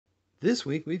This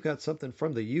week we've got something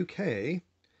from the UK.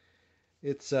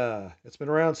 It's been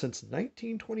around since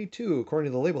 1922,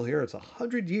 according to the label here. It's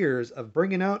 100 years of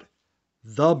bringing out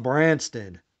the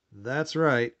Branston. That's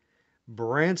right,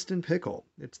 Branston Pickle.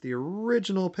 It's the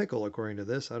original pickle, according to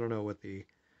this. I don't know what the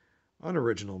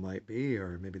unoriginal might be,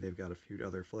 or maybe they've got a few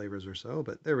other flavors or so,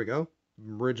 but there we go.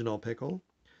 Original pickle.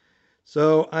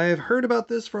 So I've heard about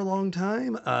this for a long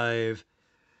time. I've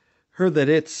heard that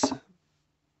it's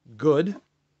good.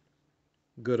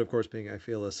 Good, of course, being I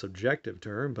feel a subjective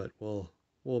term, but we'll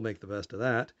make the best of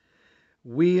that.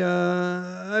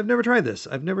 I've never tried this.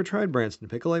 I've never tried Branston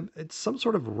pickle. It's some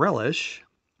sort of relish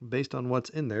based on what's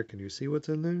in there. Can you see what's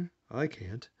in there? I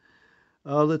can't.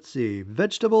 Let's see.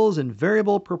 Vegetables in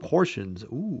variable proportions.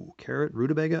 Ooh, carrot,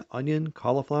 rutabaga, onion,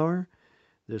 cauliflower.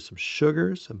 There's some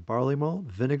sugar, some barley malt,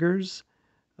 vinegars,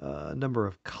 a number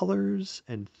of colors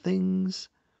and things.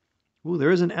 Ooh,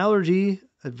 there is an allergy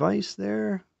advice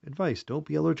there. Advice, don't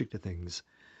be allergic to things.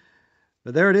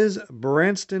 But there it is,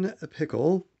 Branston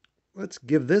Pickle. Let's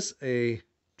give this a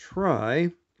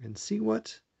try and see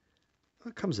what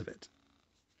comes of it.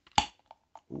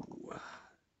 Ooh,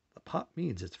 the pop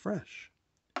means it's fresh.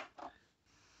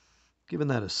 Giving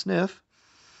that a sniff.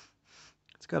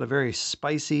 It's got a very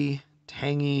spicy,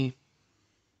 tangy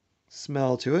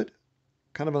smell to it.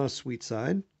 Kind of on a sweet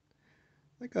side.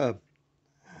 Like a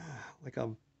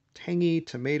tangy,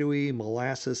 tomatoey,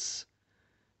 molasses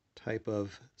type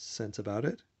of sense about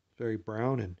it. Very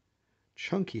brown and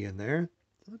chunky in there.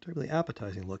 Not terribly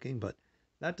appetizing looking, but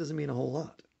that doesn't mean a whole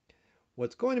lot.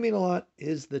 What's going to mean a lot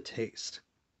is the taste.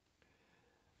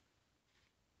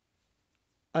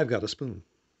 I've got a spoon.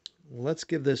 Let's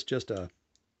give this just a...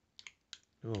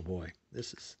 Oh boy,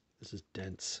 this is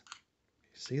dense.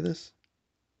 You see this?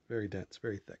 Very dense,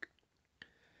 very thick.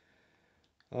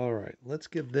 All right, let's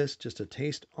give this just a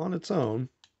taste on its own,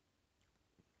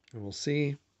 and we'll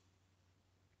see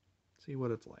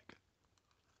what it's like.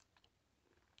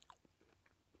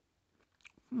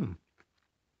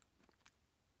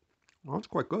 Well, it's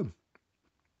quite good.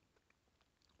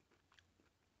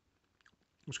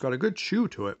 It's got a good chew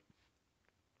to it,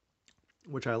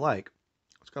 which I like.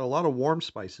 It's got a lot of warm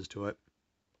spices to it.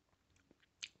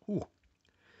 Ooh.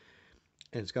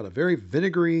 And it's got a very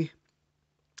vinegary,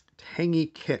 tangy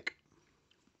kick.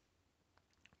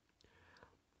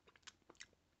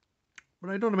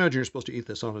 But I don't imagine you're supposed to eat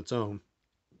this on its own.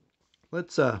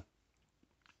 Let's give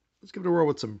it a whirl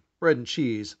with some bread and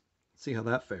cheese. See how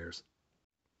that fares.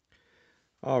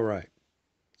 All right.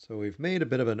 So we've made a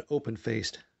bit of an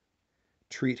open-faced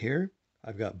treat here.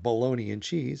 I've got bologna and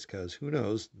cheese, because who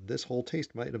knows, this whole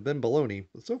taste might have been bologna.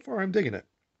 But so far, I'm digging it.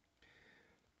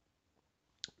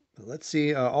 But let's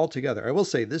see all together. I will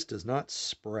say this does not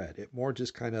spread. It more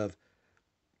just kind of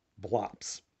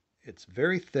blops. It's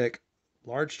very thick,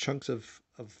 large chunks of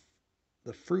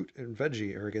the fruit and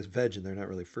veggie, or I guess veg, and they're not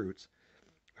really fruits.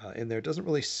 In there doesn't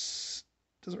really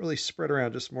spread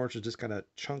around. Just more to just kind of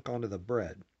chunk onto the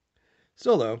bread.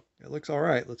 Still though, it looks all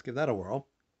right. Let's give that a whirl.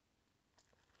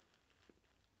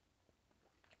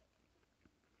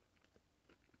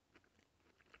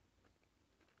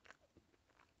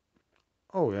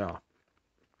 Oh yeah,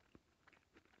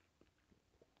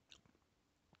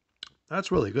 that's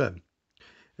really good.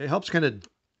 It helps kind of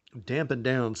dampen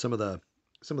down some of the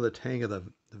tang of the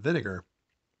vinegar,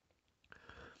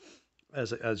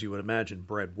 as you would imagine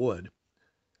bread would.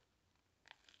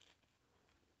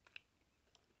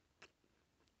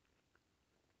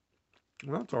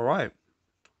 Well, that's all right.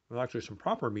 With actually some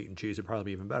proper meat and cheese, it'd probably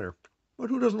be even better. But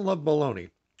who doesn't love bologna?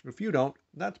 If you don't,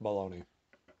 that's bologna.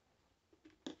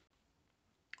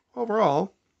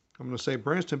 Overall, I'm going to say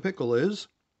Branston Pickle is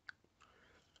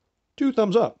 2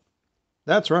 thumbs up.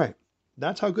 That's right.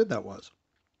 That's how good that was.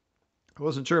 I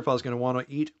wasn't sure if I was going to want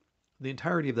to eat the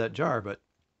entirety of that jar, but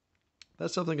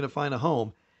that's something going to find a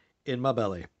home in my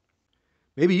belly.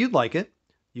 Maybe you'd like it.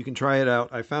 You can try it out.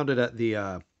 I found it at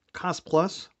the Cost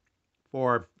Plus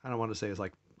for, I don't want to say it's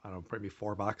like, I don't know, maybe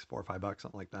 $4, $4 or $5,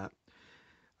 something like that.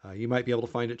 You might be able to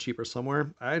find it cheaper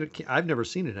somewhere. I've never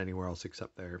seen it anywhere else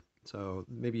except there. So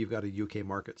maybe you've got a UK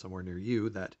market somewhere near you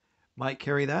that might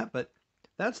carry that. But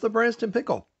that's the Branston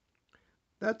Pickle.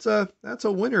 That's a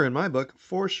winner in my book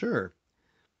for sure.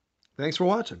 Thanks for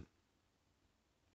watching.